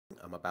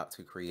I'm about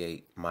to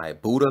create my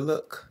Buddha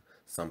look.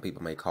 Some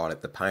people may call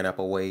it the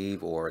pineapple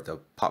wave or the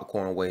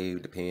popcorn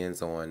wave,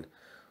 depends on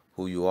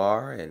who you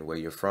are and where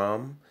you're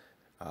from.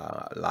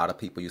 A lot of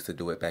people used to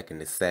do it back in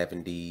the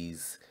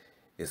 70s.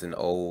 It's an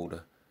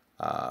old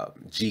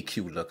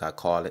GQ look, I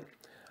call it.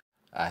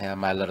 I have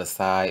my little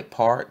side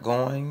part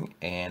going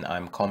and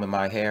I'm combing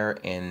my hair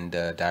in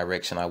the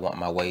direction I want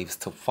my waves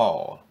to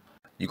fall.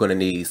 You're going to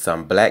need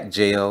some black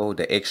gel,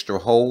 the extra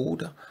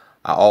hold.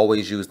 I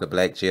always use the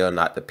black gel,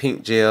 not the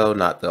pink gel,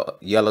 not the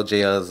yellow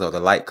gels or the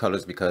light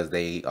colors because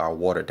they are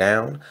watered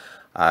down.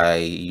 I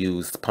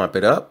use Pump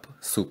It Up,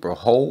 Super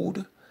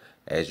Hold.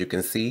 As you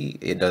can see,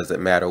 it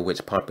doesn't matter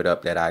which Pump It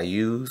Up that I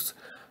use,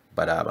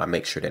 but I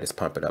make sure that it's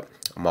Pump It Up.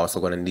 I'm also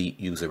going to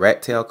use a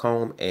rat tail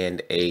comb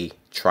and a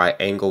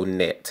triangle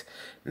net.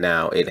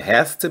 Now, it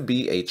has to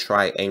be a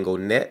triangle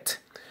net,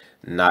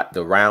 not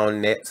the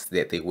round nets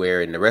that they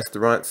wear in the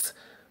restaurants,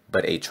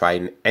 but a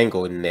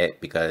triangle net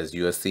because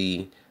you'll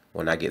see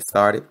when I get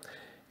started.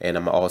 And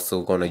I'm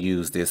also going to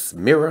use this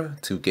mirror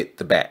to get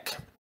the back.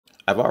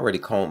 I've already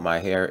combed my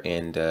hair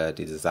in the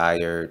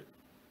desired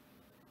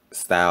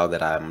style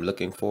that I'm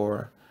looking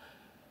for,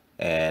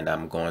 and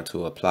I'm going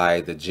to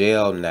apply the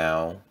gel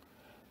now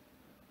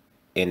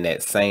in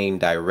that same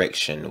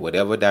direction.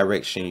 Whatever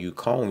direction you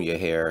comb your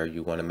hair,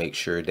 you want to make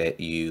sure that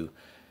you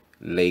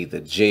lay the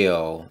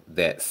gel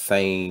that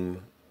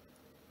same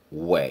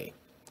way.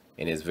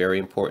 And it's very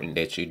important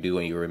that you do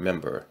and you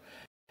remember.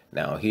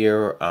 Now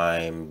here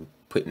I'm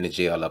putting the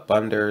gel up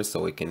under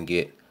so it can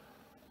get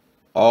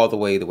all the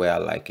way I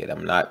like it.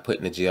 I'm not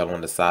putting the gel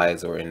on the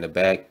sides or in the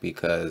back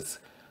because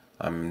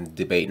I'm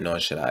debating on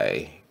should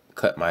I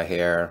cut my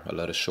hair a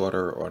little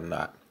shorter or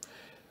not.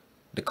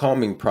 The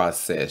combing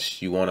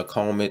process, you want to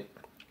comb it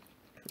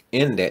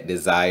in that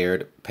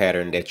desired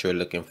pattern that you're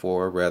looking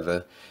for.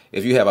 Rather,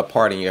 if you have a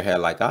part in your hair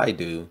like I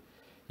do,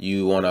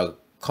 you want to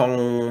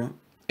comb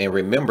and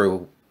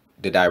remember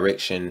the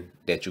direction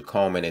that you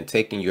comb it and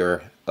taking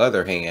your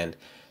other hand,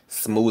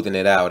 smoothing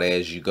it out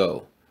as you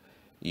go.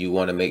 You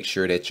want to make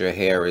sure that your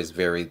hair is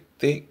very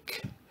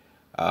thick,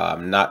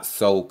 not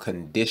so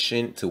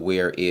conditioned to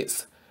where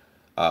it's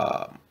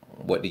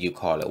what do you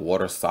call it,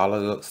 water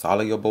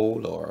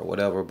soluble or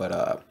whatever.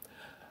 But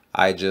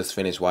I just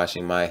finished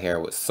washing my hair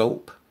with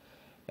soap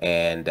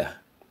and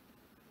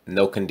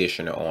no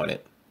conditioner on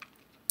it.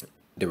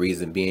 The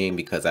reason being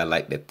because I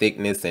like the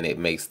thickness and it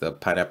makes the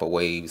pineapple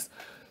waves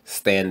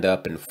stand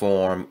up and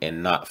form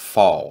and not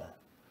fall.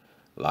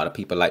 A lot of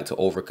people like to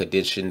over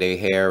condition their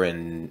hair,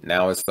 and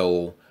now it's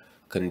so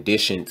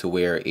conditioned to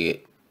where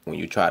when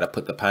you try to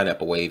put the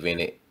pineapple wave in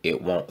it,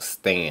 it won't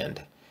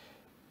stand.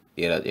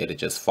 It'll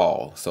just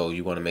fall. So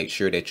you want to make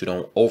sure that you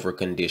don't over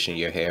condition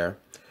your hair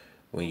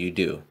when you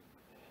do.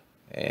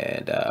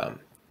 And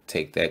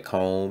take that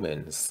comb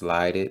and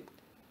slide it.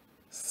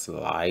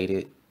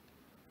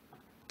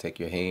 Take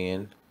your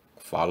hand,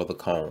 follow the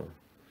comb.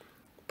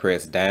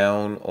 Press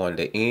down on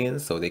the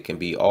ends so they can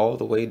be all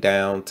the way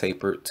down,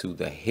 tapered to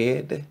the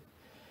head.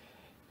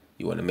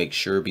 You want to make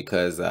sure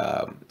because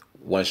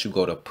once you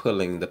go to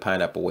pulling the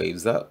pineapple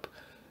waves up,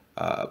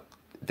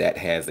 that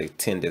has a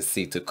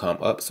tendency to come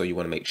up. So you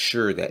want to make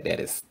sure that that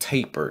is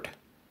tapered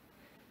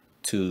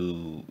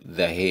to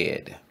the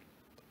head.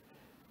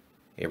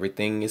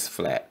 Everything is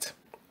flat.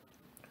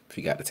 If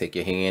you got to take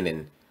your hand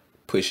and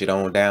push it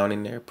on down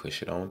in there,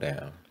 push it on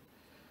down.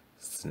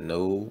 It's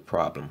no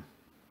problem.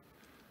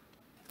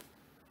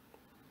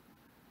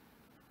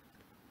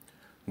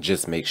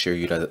 Just make sure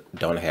you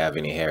don't have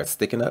any hair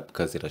sticking up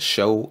because it'll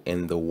show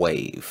in the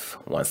wave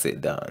once it's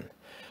done.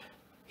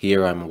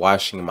 Here I'm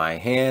washing my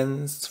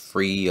hands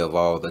free of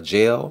all the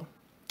gel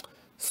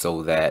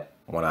so that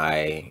when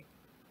I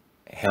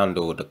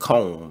handle the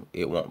comb,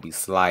 it won't be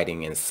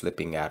sliding and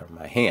slipping out of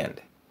my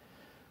hand.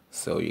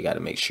 So you got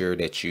to make sure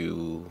that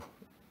you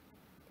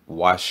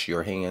wash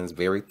your hands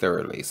very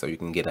thoroughly so you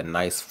can get a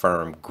nice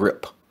firm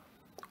grip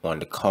on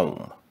the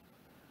comb.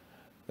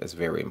 That's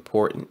very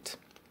important,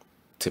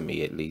 to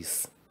me at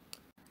least.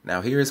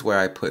 Now here's where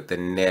I put the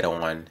net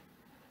on.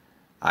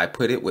 I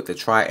put it with the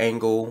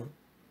triangle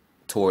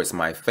towards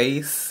my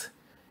face,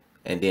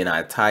 and then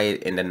I tie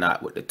it in the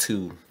knot with the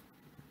two,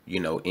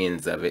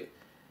 ends of it.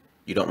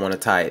 You don't want to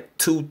tie it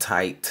too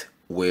tight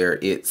where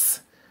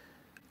it's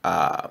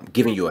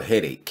giving you a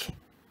headache,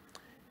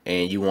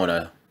 and you want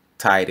to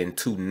tie it in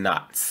two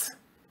knots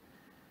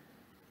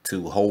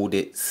to hold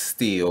it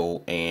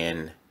still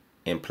and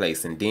in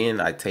place. And then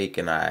I take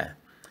and I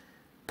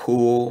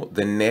pull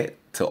the net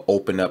to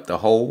open up the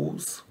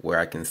holes where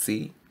I can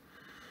see,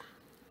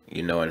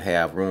 and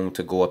have room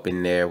to go up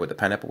in there with the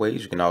pineapple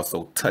waves. You can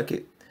also tuck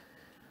it.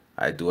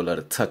 I do a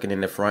little tucking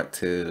in the front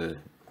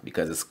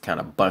because it's kind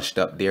of bunched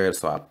up there.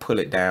 So I pull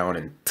it down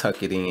and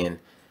tuck it in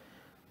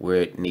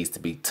where it needs to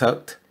be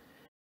tucked.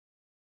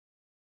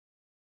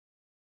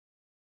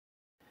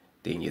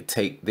 Then you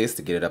take this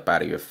to get it up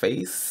out of your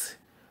face,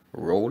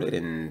 roll it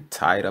and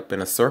tie it up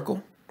in a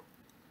circle,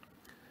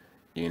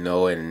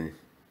 and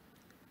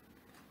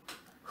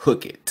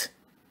hook it.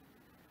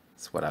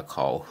 That's what I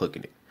call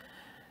hooking it.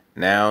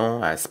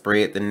 Now I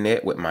spread the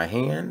net with my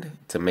hand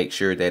to make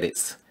sure that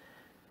it's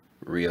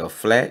real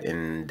flat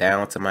and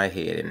down to my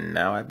head. And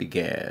now I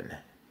began.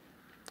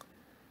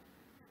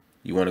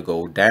 You want to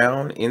go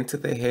down into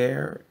the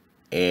hair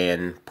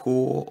and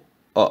pull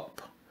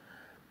up.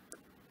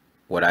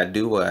 What I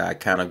do, I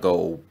kind of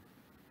go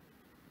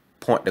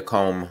point the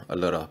comb a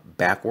little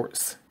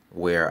backwards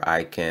where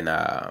I can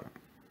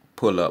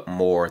pull up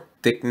more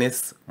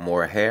thickness,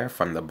 more hair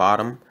from the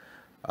bottom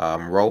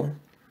row.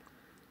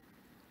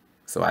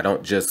 So I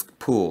don't just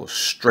pull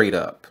straight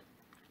up.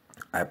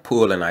 I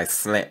pull and I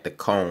slant the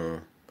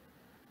comb,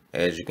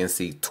 as you can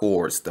see,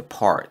 towards the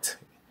part,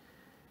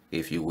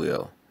 if you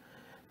will.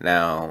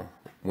 Now,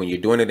 when you're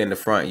doing it in the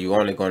front, you're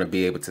only going to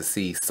be able to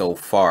see so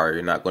far.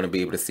 You're not going to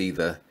be able to see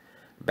the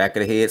back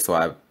of the head. So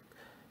I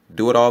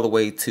do it all the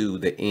way to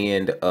the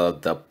end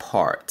of the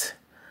part.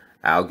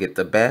 I'll get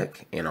the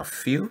back in a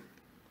few,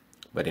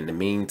 but in the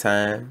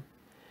meantime,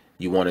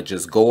 you want to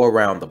just go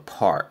around the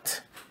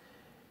part.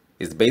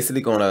 It's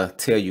basically going to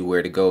tell you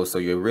where to go, so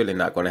you're really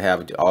not going to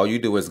have, all you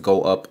do is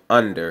go up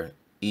under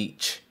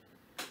each,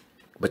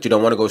 but you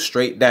don't want to go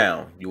straight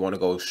down. You want to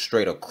go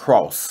straight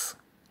across,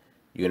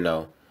 you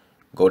know,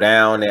 go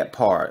down that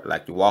part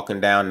like you're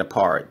walking down the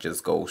part.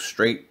 Just go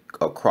straight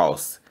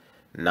across,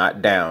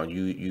 not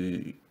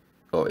down.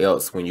 Or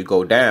else when you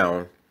go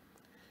down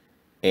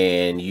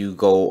and you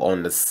go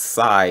on the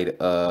side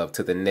of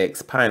to the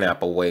next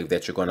pineapple wave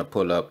that you're going to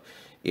pull up,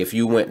 if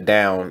you went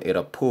down,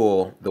 it'll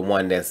pull the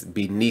one that's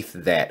beneath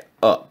that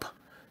up.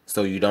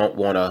 So you don't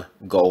want to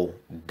go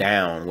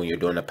down when you're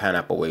doing the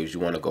pineapple waves.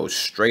 You want to go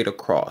straight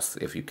across,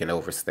 if you can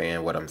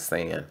understand what I'm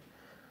saying.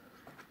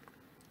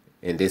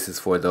 And this is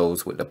for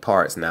those with the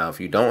parts. Now, if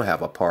you don't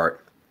have a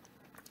part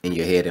in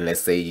your head, and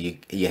let's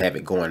say you have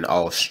it going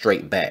all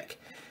straight back.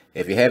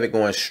 If you have it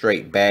going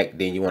straight back,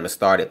 then you want to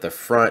start at the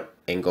front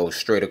and go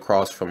straight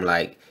across from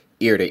like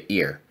ear to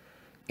ear.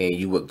 And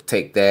you would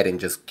take that and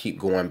just keep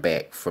going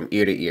back from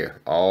ear to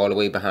ear, all the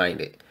way behind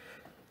it.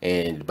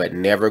 But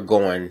never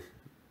going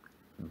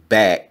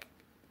back,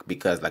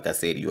 because like I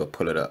said, you will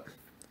pull it up.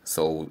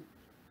 So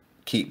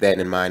keep that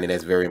in mind, and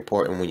that's very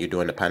important when you're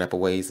doing the pineapple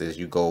waves, is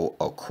you go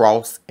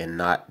across and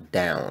not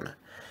down.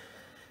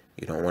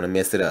 You don't want to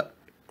mess it up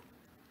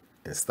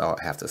and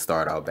have to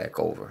start all back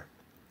over.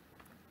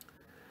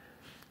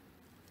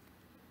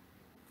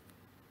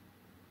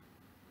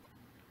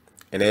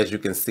 And as you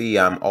can see,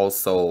 I'm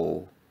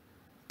also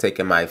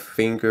taking my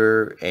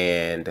finger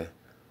and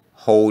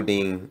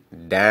holding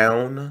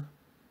down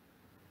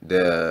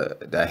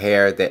the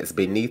hair that's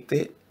beneath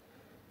it,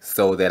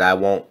 so that I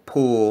won't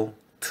pull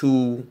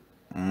too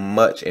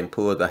much and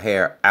pull the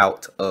hair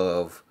out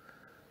of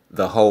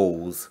the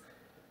holes,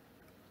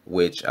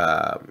 which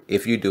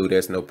if you do,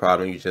 there's no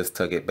problem. You just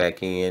tuck it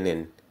back in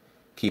and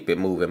keep it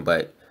moving.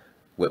 But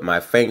with my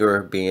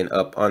finger being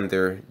up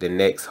under the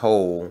next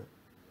hole,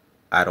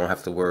 I don't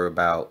have to worry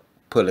about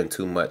pulling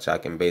too much. I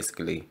can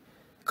basically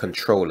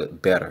control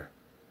it better.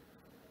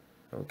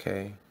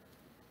 Okay.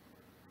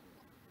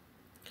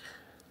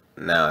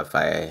 Now, if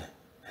I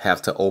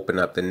have to open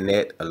up the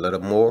net a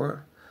little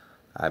more,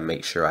 I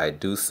make sure I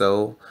do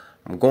so.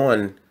 I'm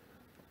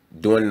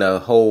doing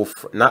the whole,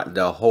 not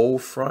the whole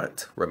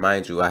front.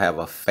 Remind you, I have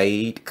a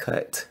fade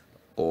cut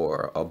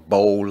or a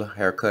bowl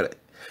haircut.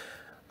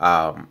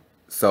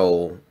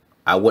 So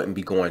I wouldn't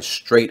be going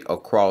straight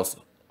across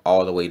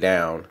all the way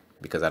down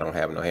because I don't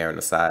have no hair on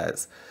the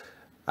sides.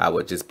 I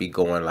would just be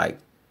going like,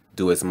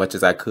 do as much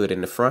as I could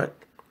in the front,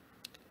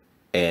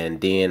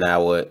 and then I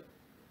would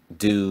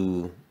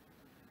do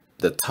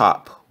the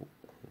top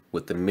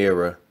with the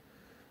mirror.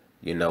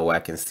 You know, I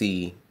can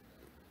see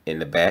in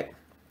the back.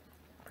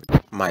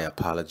 My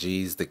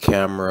apologies, the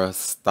camera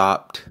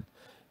stopped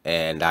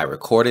and I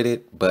recorded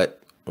it,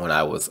 but when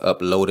I was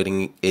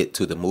uploading it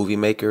to the movie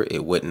maker,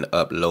 it wouldn't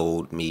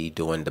upload me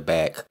doing the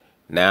back.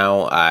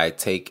 Now I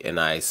take and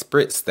I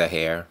spritz the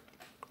hair.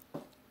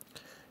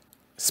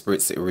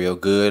 Spritz it real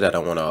good. I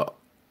don't want to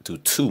do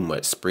too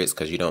much spritz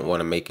because you don't want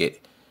to make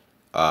it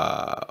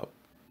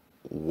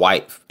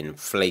white and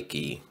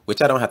flaky,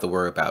 which I don't have to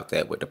worry about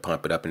that with the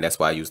pump it up, and that's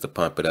why I use the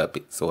pump it up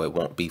so it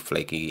won't be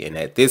flaky. And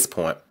at this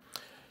point,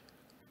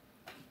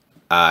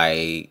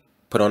 I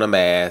put on a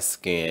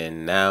mask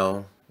and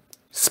now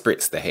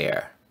spritz the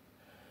hair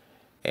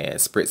and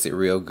spritz it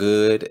real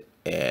good,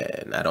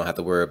 and I don't have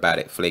to worry about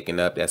it flaking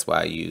up. That's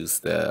why I use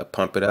the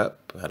pump it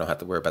up. I don't have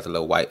to worry about the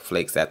little white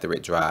flakes after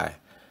it dry.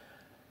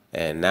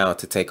 And now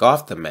to take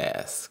off the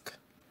mask,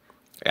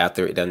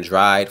 after it done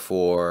dried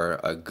for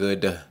a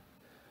good,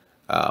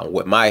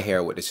 with my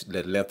hair, with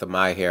the length of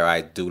my hair,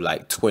 I do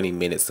like 20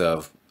 minutes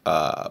of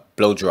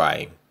blow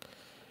drying.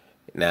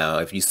 Now,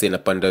 if you're sitting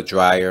up under a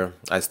dryer,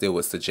 I still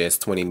would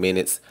suggest 20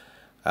 minutes.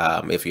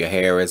 If your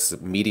hair is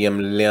medium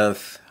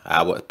length,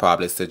 I would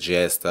probably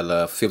suggest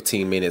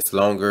 15 minutes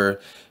longer.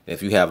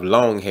 If you have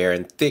long hair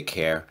and thick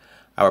hair,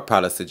 I would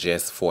probably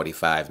suggest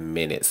 45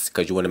 minutes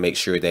because you want to make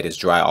sure that it's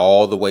dry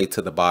all the way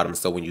to the bottom.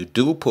 So when you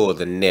do pull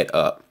the net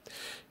up,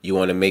 you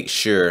want to make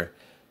sure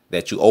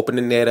that you open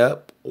the net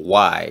up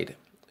wide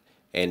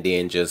and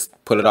then just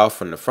pull it off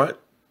from the front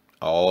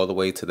all the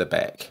way to the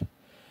back.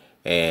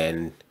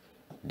 And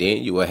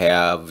then you will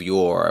have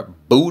your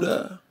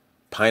Buddha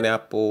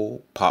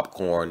pineapple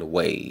popcorn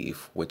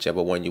wave,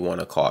 whichever one you want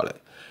to call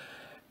it.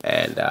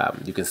 And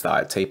you can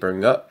start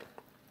tapering up,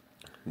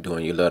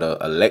 doing your little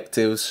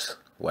electives,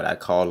 what I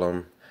call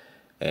them,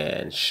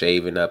 and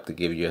shaving up to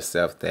give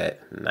yourself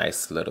that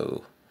nice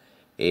little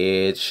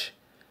edge.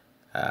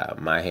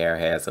 My hair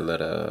has a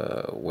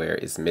little where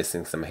it's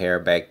missing some hair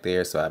back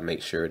there, so I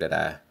make sure that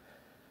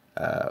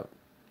I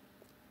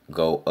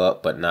go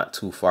up but not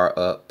too far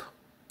up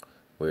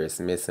where it's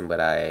missing, but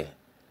I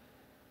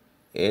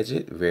edge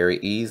it very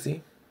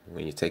easy.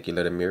 When you take your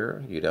little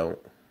mirror, you don't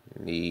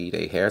need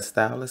a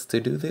hairstylist to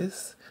do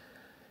this.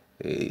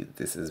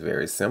 This is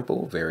very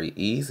simple, very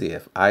easy.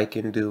 If I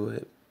can do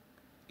it,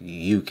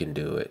 you can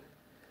do it.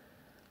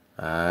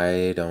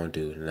 I don't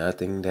do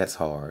nothing that's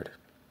hard.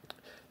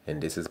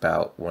 And this is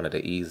about one of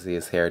the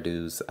easiest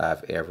hairdos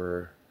I've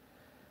ever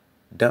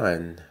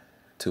done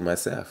to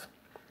myself.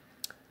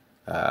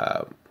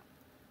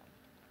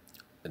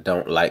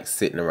 Don't like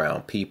sitting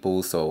around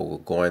people,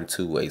 so going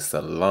to a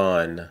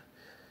salon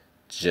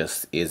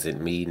just isn't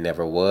me,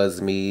 never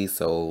was me.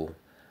 So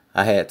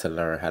I had to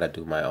learn how to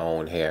do my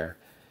own hair.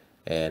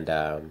 And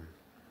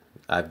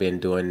I've been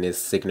doing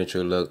this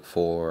signature look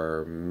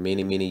for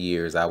many, many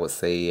years. I would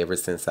say ever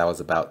since I was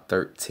about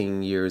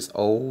 13 years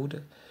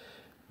old,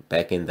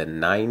 back in the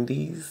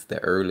 90s, the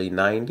early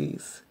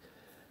 90s.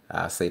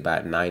 I'll say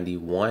about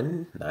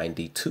 91,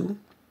 92.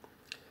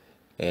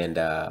 And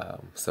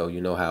so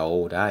you know how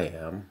old I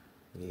am.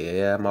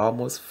 Yeah, I'm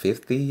almost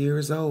 50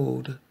 years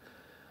old.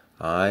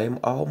 I'm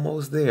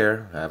almost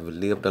there. I've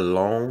lived a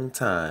long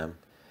time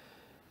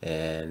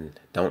and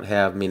don't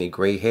have many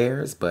gray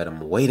hairs, but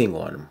I'm waiting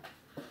on them.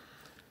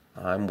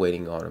 I'm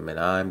waiting on them, and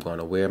I'm going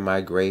to wear my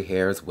gray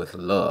hairs with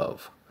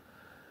love.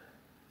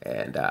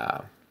 And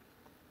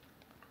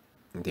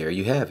there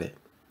you have it.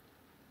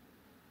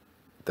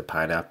 The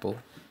pineapple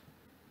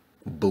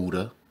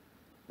Buddha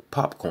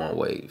popcorn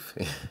wave.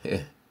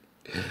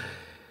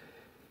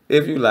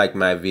 If you like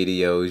my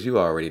videos, you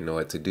already know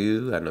what to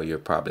do. I know you're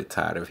probably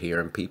tired of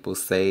hearing people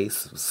say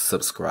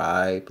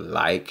subscribe,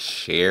 like,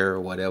 share,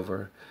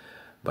 whatever.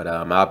 But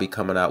I'll be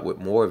coming out with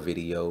more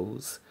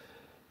videos,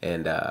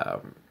 and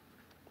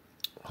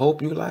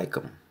hope you like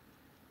them.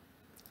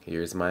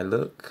 Here's my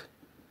look,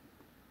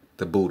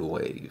 the Buddha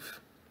wave.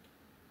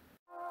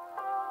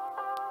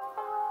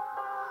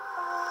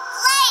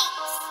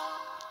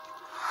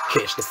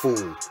 Catch the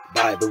fool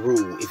by the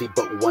rule. If he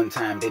buck one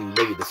time, then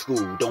lay the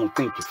school. Don't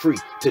think you're free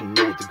to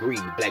no degree.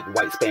 Black,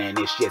 white,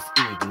 Spanish, yes,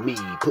 even me.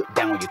 Put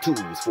down your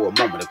tools for a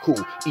moment of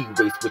cool.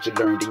 Erase what you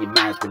learned in your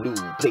mind's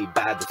renewed. Play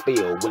by the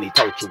spell when they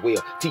taught you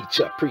well.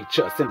 Teacher,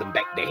 preacher, send them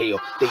back to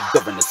hell. They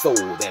govern the soul,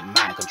 that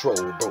mind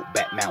control. Broke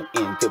back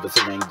mountain, silver,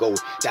 silver, and gold.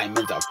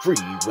 Diamonds are free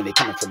when they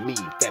coming from me.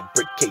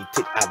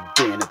 Fabricated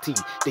identity.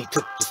 They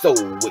took your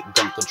soul with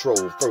gun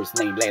control. First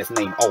name, last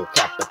name, all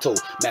capital.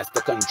 Master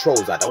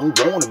controls, I don't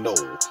wanna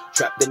know.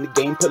 Trapped in the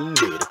game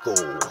political.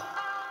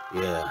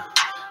 Yeah,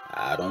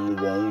 I don't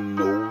want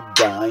no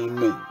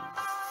diamonds.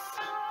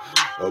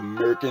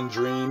 American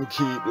dream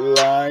keep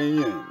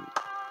lying.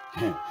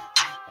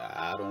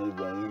 I don't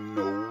want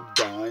no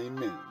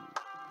diamonds.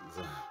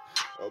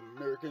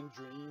 American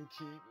dream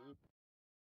keep